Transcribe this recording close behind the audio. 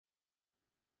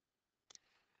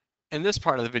In this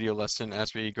part of the video lesson,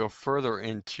 as we go further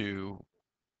into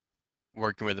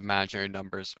working with imaginary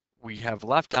numbers, we have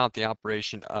left out the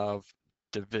operation of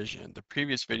division. The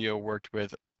previous video worked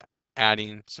with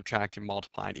adding, subtracting,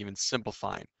 multiplying, even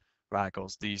simplifying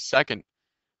radicals. The second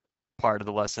part of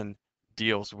the lesson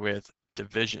deals with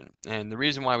division. And the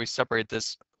reason why we separate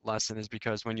this lesson is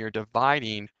because when you're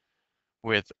dividing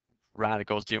with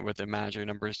radicals, dealing with imaginary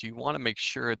numbers, you want to make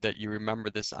sure that you remember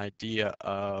this idea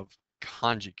of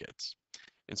conjugates.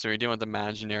 And so you're dealing with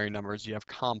imaginary numbers, you have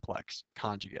complex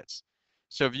conjugates.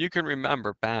 So if you can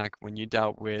remember back when you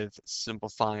dealt with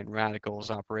simplifying radicals,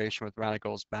 operation with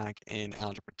radicals back in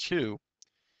Algebra 2,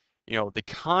 the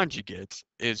conjugate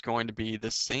is going to be the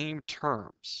same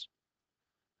terms.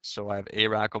 So I have A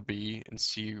radical B and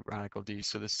C radical D.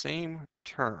 So the same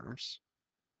terms,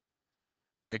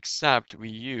 except we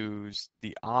use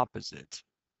the opposite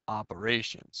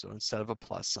operation. So instead of a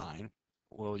plus sign,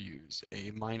 we'll use a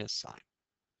minus sign.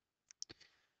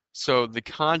 So the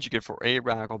conjugate for A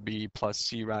radical B plus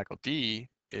C radical D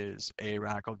is A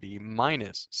radical B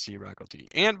minus C radical D,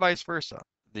 and vice versa.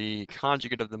 The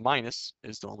conjugate of the minus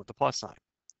is the one with the plus sign.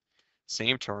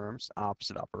 Same terms,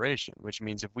 opposite operation, which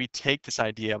means if we take this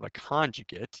idea of a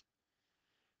conjugate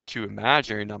to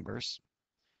imaginary numbers,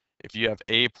 if you have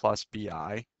A plus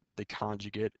BI, the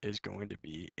conjugate is going to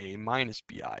be A minus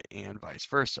BI, and vice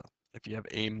versa. If you have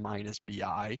A minus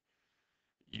BI,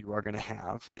 you are going to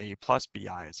have A plus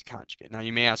BI as a conjugate. Now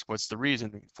you may ask, what's the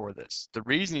reasoning for this? The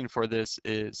reasoning for this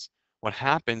is what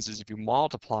happens is if you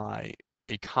multiply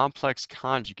a complex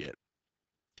conjugate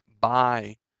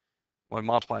by, when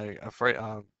multiply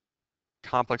a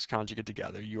complex conjugate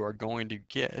together, you are going to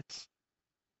get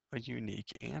a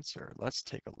unique answer. Let's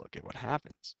take a look at what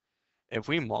happens. If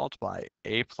we multiply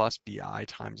A plus BI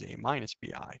times A minus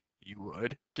BI, you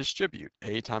would distribute.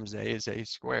 A times A is A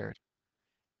squared.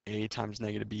 A times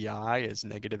negative BI is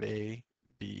negative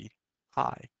ABI.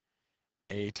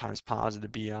 A times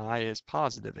positive BI is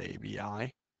positive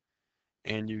ABI.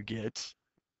 And you get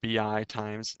BI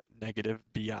times negative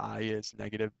BI is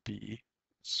negative B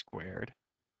squared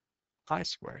I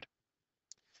squared.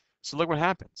 So look what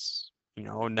happens.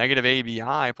 Negative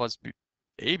ABI plus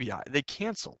ABI, they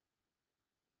cancel.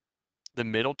 The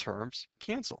middle terms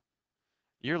cancel.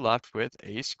 You're left with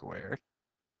A squared.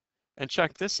 And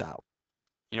check this out.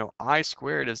 I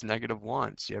squared is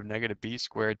 -1. So you have negative B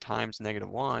squared times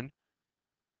 -1,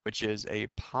 which is a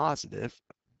positive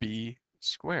B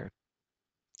squared.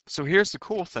 So here's the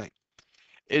cool thing,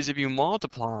 is if you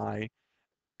multiply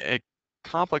a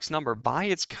complex number by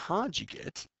its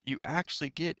conjugate, you actually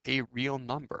get a real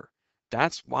number.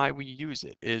 That's why we use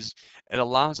it, is it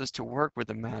allows us to work with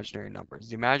imaginary numbers.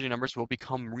 The imaginary numbers will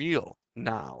become real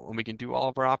now, and we can do all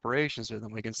of our operations with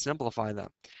them. We can simplify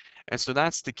them. And so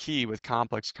that's the key with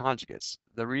complex conjugates.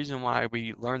 The reason why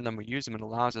we learn them, we use them, it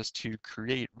allows us to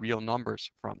create real numbers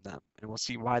from them. And we'll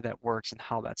see why that works and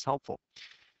how that's helpful.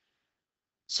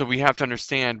 So we have to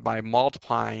understand by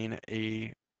multiplying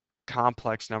a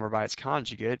complex number by its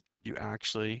conjugate, you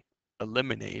actually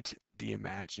eliminate the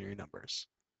imaginary numbers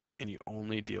and you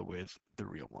only deal with the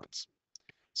real ones.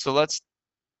 So let's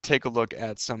take a look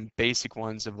at some basic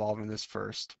ones involving this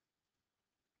first.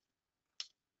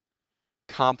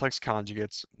 Complex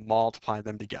conjugates, multiply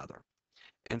them together.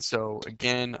 And so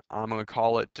again, I'm going to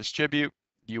call it distribute.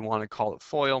 You want to call it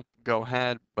FOIL, go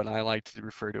ahead, but I like to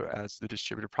refer to it as the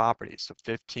distributive property. So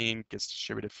 15 gets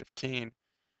distributed 15,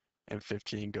 and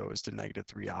 15 goes to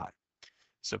 -3i.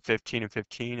 So 15 and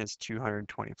 15 is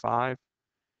 225.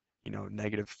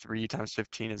 -3 times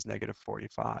 15 is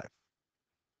 -45.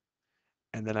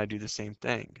 And then I do the same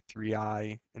thing,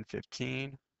 3i and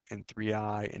 15, and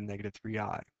 3i and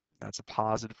 -3i. That's a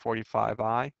positive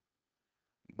 45i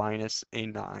minus a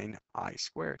 9i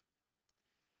squared.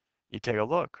 You take a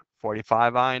look,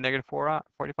 45i and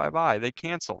 -45i, they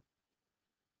cancel.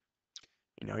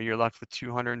 You're left with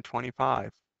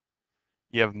 225.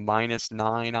 You have minus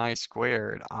 9i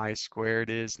squared. I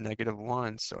squared is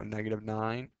 -1, so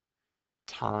 -9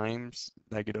 times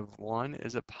 -1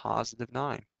 is a positive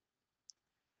 9.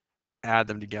 Add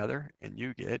them together and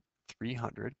you get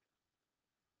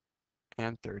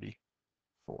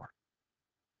 334.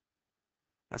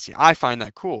 Now see, I find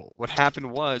that cool. What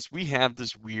happened was we have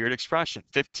this weird expression,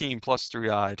 15 plus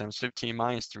 3i times 15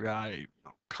 minus 3i,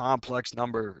 complex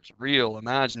numbers, real,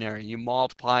 imaginary. You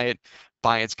multiply it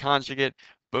by its conjugate,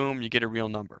 boom, you get a real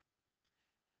number.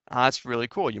 That's really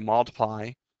cool. You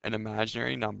multiply an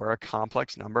imaginary number, a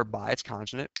complex number, by its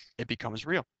conjugate, it becomes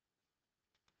real.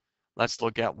 Let's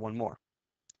look at one more.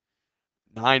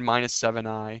 9 minus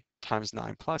 7i times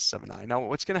 9 plus 7i. Now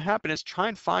what's going to happen is try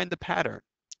and find the pattern.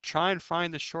 Try and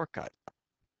find the shortcut.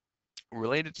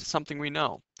 related to something we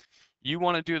know. You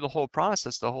want to do the whole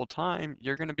process the whole time,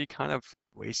 you're going to be kind of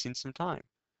wasting some time.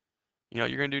 You know,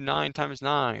 you're going to do 9 times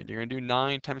 9. You're going to do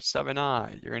 9 times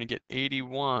 7i. You're going to get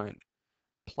 81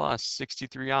 plus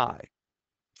 63i.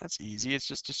 That's easy. It's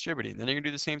just distributing. Then you're going to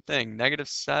do the same thing. Negative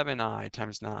 7i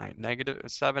times 9. Negative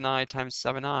 7i times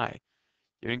 7i.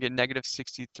 You're going to get negative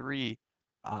 63i.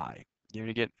 You're going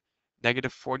to get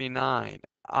negative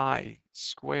 49i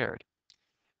squared.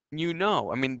 You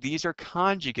know, I mean, these are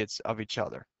conjugates of each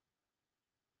other.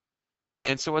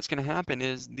 And so what's going to happen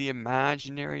is the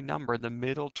imaginary number, the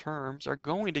middle terms, are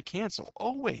going to cancel.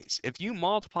 Always. If you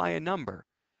multiply a number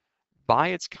by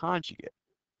its conjugate,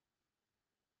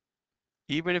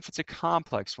 even if it's a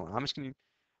complex one,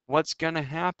 what's going to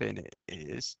happen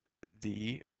is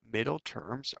the middle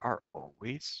terms are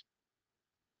always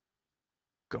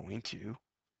going to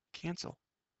cancel.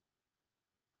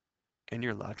 And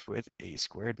you're left with a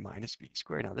squared minus b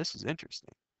squared. Now this is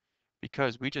interesting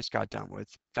because we just got done with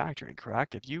factoring,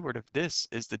 correct? If you were to, this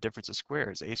is the difference of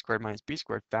squares. A squared minus b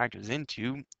squared factors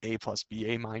into a plus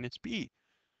ba minus b.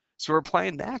 So we're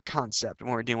applying that concept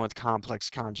when we're dealing with complex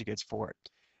conjugates for it.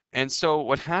 And so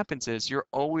what happens is you're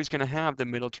always going to have the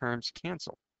middle terms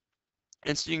cancel.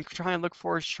 And so you can try and look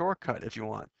for a shortcut if you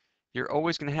want. You're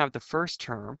always going to have the first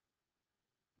term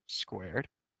squared.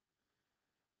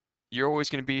 You're always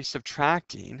going to be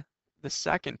subtracting the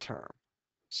second term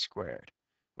squared,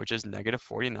 which is negative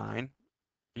 49,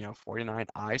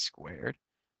 49i squared.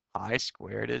 I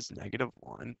squared is negative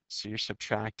 1, so you're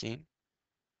subtracting.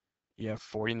 You have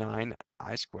 49i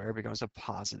squared becomes a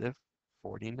positive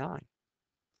 49.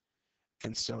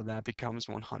 And so that becomes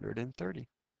 130.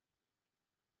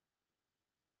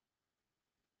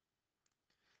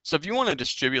 So if you want to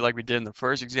distribute like we did in the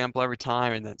first example every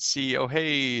time and then see, oh,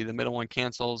 hey, the middle one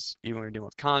cancels even when you're dealing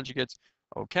with conjugates,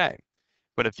 okay.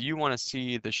 But if you want to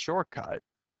see the shortcut,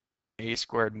 a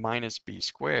squared minus b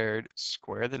squared,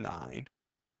 square the 9,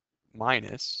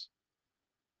 minus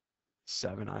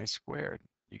 7i squared.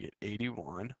 You get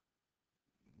 81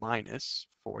 minus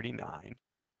 49i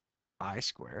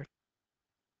squared,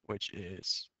 which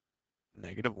is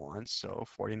negative 1. So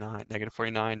 49, negative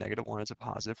 49, negative 1 is a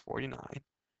positive 49.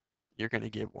 You're going to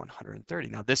get 130.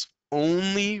 Now this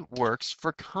only works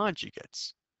for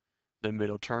conjugates. The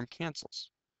middle term cancels.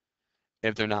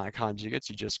 If they're not conjugates,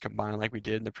 you just combine like we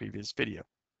did in the previous video.